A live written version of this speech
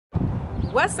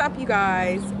What's up, you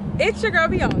guys? It's your girl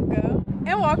Bianca,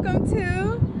 and welcome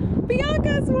to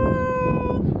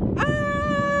Byancas.World.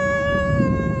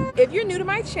 If you're new to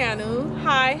my channel,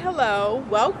 hi, hello,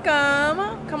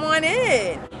 welcome. Come on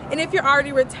in. And if you're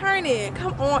already returning,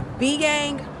 come on,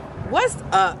 B-Gang. What's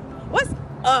up? What's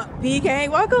up,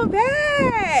 B-Gang? Welcome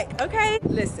back. Okay,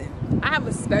 listen, I have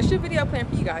a special video planned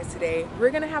for you guys today.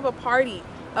 We're gonna have a party,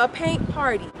 a paint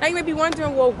party. Now you may be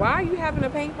wondering, well, why are you having a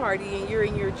paint party and you're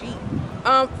in your Jeep?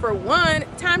 For one,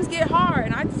 times get hard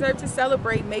and I deserve to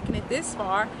celebrate making it this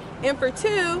far. And for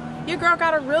two, your girl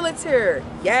got a realtor.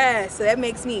 Yes, so that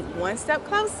makes me one step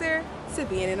closer to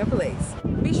being in a place.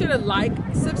 Be sure to like,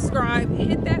 subscribe,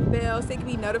 hit that bell so you can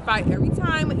be notified every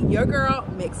time your girl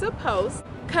makes a post.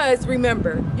 Cause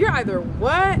remember, you're either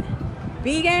what?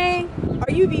 B-Gang,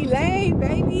 or you be lame,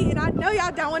 baby. And I know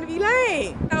y'all don't want to be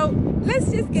lame. So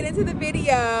let's just get into the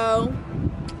video.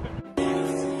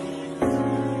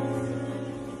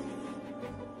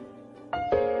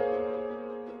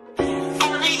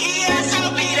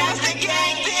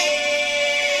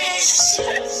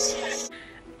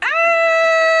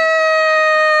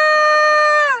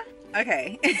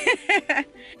 Okay.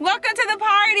 Welcome to the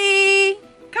party.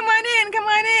 Come on in, come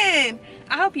on in.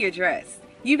 I hope you're dressed.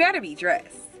 You better be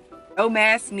dressed. No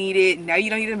mask needed. Now you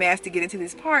don't need a mask to get into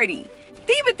this party.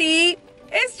 Deep-a-deep,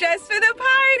 it's just for the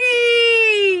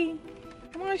party.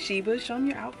 Come on, Sheba, show them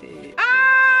your outfit.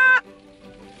 Ah!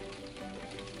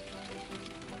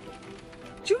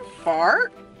 Did you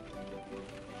fart?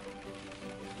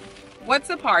 What's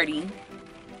a party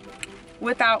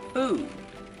without food?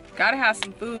 Gotta have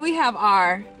some food. We have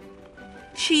our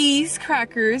cheese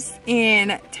crackers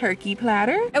and turkey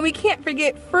platter. And we can't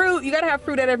forget fruit. You gotta have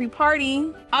fruit at every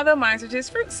party. Although mine are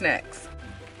just fruit snacks.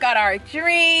 Got our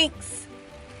drinks.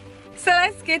 So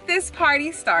let's get this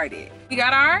party started. We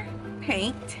got our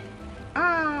paint.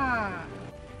 Got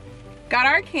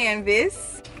our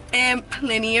canvas and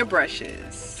plenty of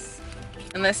brushes.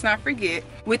 And let's not forget,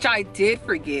 which I did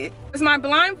forget, is my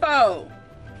blindfold.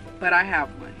 But I have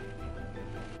one.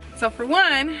 So for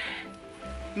one,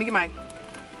 let me get my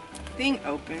thing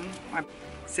open, my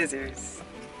scissors.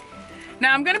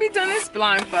 Now I'm gonna be doing this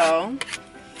blindfold,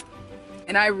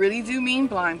 and I really do mean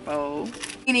blindfold,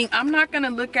 meaning I'm not gonna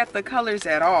look at the colors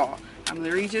at all. I'm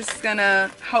literally just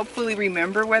gonna hopefully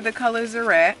remember where the colors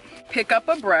are at, pick up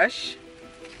a brush,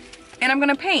 and I'm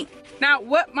gonna paint. Now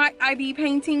what might I be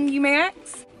painting, you may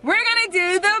ask? We're gonna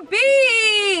do the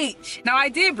beach! Now I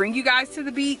did bring you guys to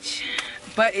the beach,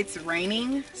 but it's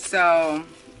raining, so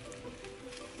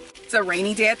it's a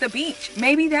rainy day at the beach.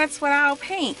 Maybe that's what I'll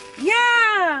paint.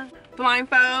 Yeah!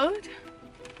 Blindfold.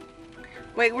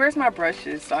 Wait, where's my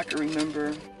brushes so I can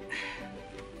remember?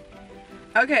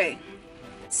 Okay,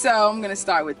 so I'm gonna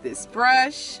start with this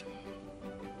brush.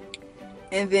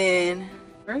 And then,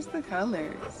 where's the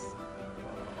colors?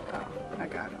 Oh, I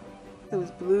got them. It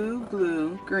was blue,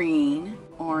 blue, green,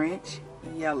 orange,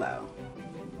 yellow.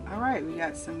 All right, we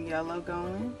got some yellow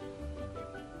going.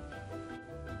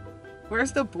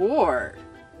 Where's the board?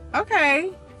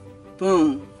 Okay.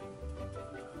 Boom.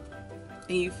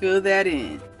 And you fill that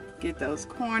in. Get those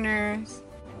corners.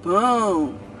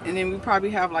 Boom. And then we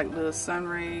probably have like little sun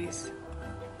rays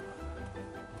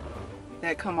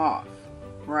that come off,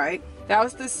 right? That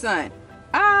was the sun.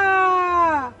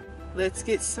 Ah! Let's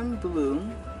get some blue.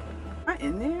 Am I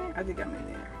in there? I think I'm in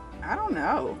there. I don't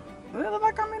know. Does it look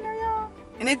like I'm in there, y'all?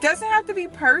 And it doesn't have to be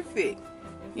perfect,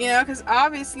 you know, because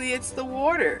obviously it's the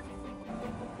water.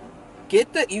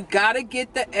 You gotta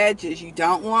get the edges. You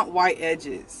don't want white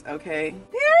edges, okay?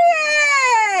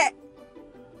 Period!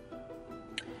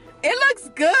 It looks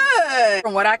good.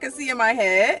 From what I can see in my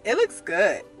head, it looks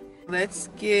good. Let's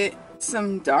get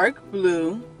some dark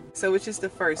blue. So which is the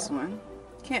first one?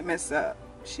 Can't mess up.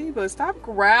 Sheba, stop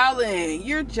growling.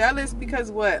 You're jealous because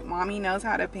what? Mommy knows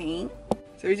how to paint.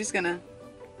 So we're just gonna,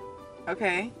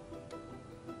 okay.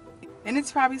 And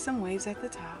it's probably some waves at the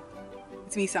top.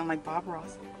 It's me sound like Bob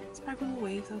Ross. It's probably little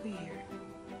waves over here.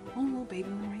 Oh, little baby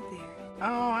one right there.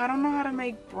 Oh, I don't know how to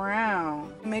make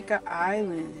brown. Make an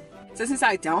island. So since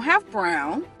I don't have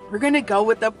brown, we're gonna go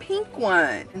with the pink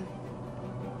one.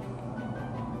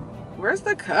 Where's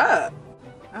the cup?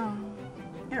 Oh,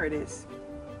 here it is.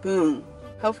 Boom.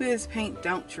 Hopefully this paint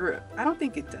don't drip. I don't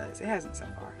think it does. It hasn't so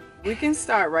far. We can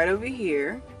start right over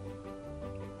here.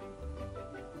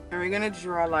 And we're gonna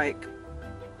draw like,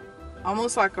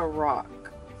 almost like a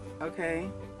rock, okay?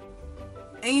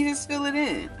 And you just fill it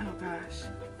in. Oh gosh.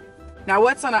 Now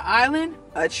what's on an island?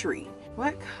 A tree.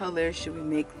 What color should we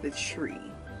make the tree?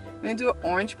 I'm gonna do an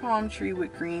orange palm tree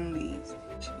with green leaves.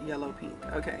 Yellow, pink,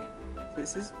 okay.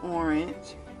 This is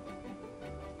orange.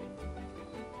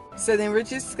 So then we're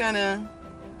just gonna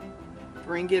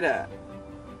bring it up.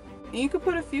 And you could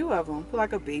put a few of them. Put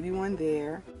like a baby one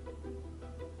there.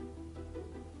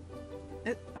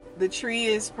 The tree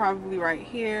is probably right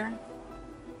here.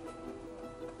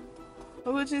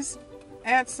 But we'll just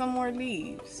add some more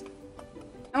leaves.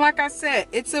 And like I said,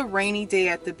 it's a rainy day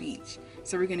at the beach.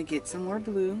 So we're gonna get some more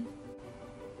blue.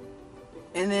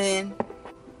 And then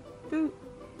boop,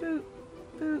 boop,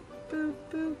 boop, boop,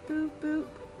 boop, boop, boop.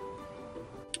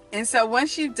 And so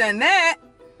once you've done that,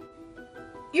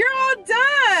 you're all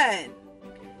done.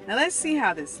 Now let's see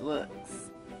how this looks.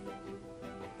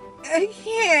 I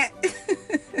can't.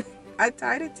 I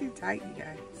tied it too tight, you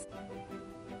guys.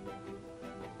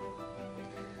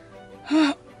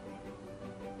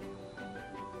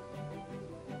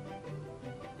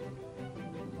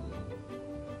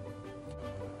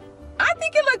 I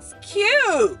think it looks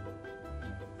cute.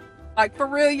 Like for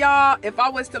real, y'all, if I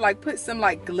was to like put some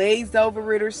like glaze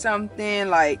over it or something,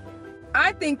 like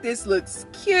I think this looks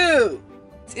cute.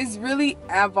 It's really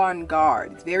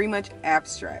avant-garde. It's very much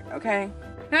abstract, okay?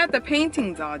 Now that the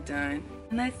painting's all done,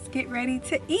 let's get ready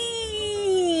to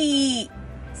eat.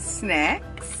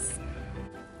 Snacks.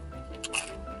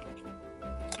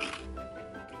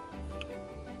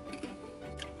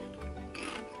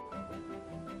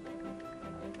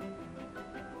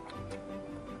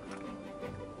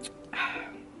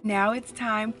 Now it's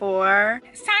time for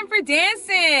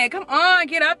dancing. Come on,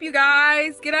 get up, you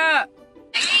guys. Get up.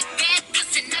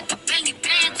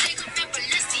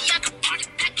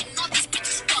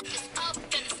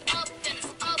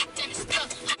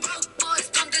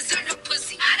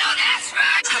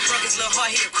 Little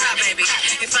hard hit crybaby.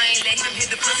 If I ain't let him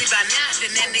hit the pussy by now, then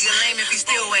that nigga lame if he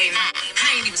still waiting.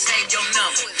 I ain't even saved your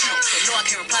number, so no, I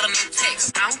can't reply to no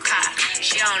text. I'm caught.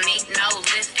 She don't need no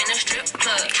lift in a strip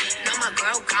club. No, my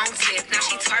girl gon' tip. Now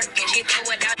she twerking, she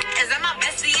throw it out. Is that my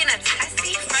bestie in a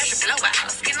taxi? Fresh blowout,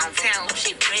 skin on town,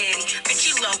 she ready. Bitch,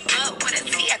 you look up with a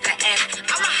T at the end.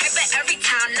 I'm a hyper every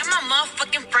time. Now my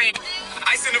motherfucking friend.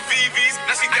 Ice in the VVs,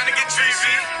 now she down to get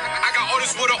treasy. I got all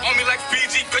this water on me like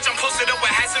Fiji. Bitch, I'm posted up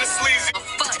with hats and a sleazy.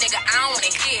 Fuck, nigga, I don't wanna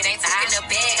hear it. Ain't talking the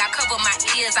bag, I cover my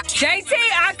ears. JT,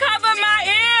 I cover my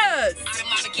ears.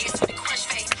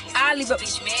 I leave a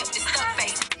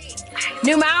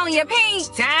new mouth on your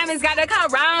pink. Diamonds got the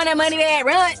corona, money that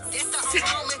runs.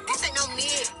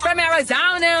 From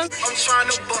Arizona. I'm trying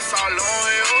to bust all on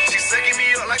you. She sucking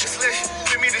me up like a selection.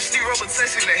 Give me the steel rubber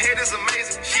testing. The head is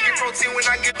amazing. She get protein when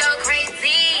I get so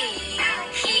crazy.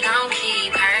 He gon'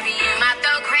 keep her being my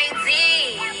throat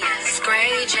crazy.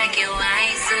 Spray jacket,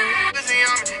 white suit.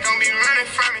 Don't be running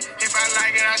from me. If I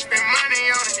like it, I spend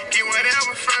money on it. Get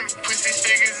whatever from me. Put these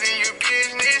figures in your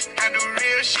business. I do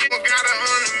real shit. Got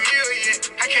 100 million.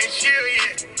 I can't chill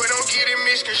yet. But don't get it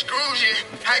misconstrued yet.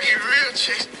 I get real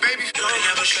chicks. Baby, you ain't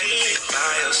never afraid to be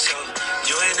by yourself.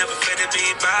 You ain't never afraid to be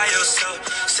by yourself.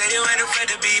 Say you ain't afraid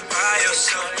to be by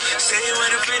yourself. Say you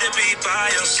ain't afraid to be by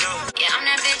yourself. Yeah, I'm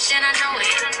that bitch and I know it.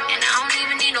 And I don't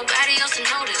even need nobody else to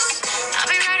notice. I'll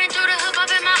be riding through the hood up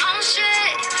in my own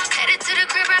shit. Headed to the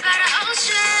crib, I got her own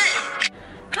shit.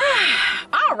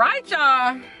 All right,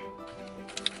 y'all.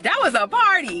 That was a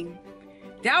party.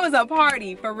 That was a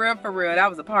party. For real, for real. That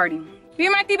was a party. Me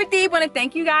and my Deep want to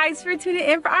thank you guys for tuning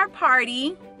in for our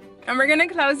party. And we're going to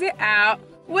close it out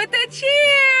with a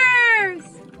cheers.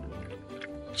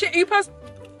 You post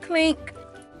clink.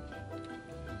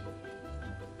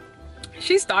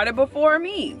 She started before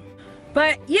me.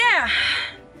 But yeah.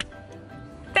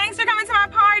 Thanks for coming to my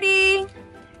party.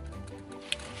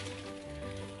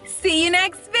 See you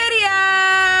next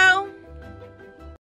video.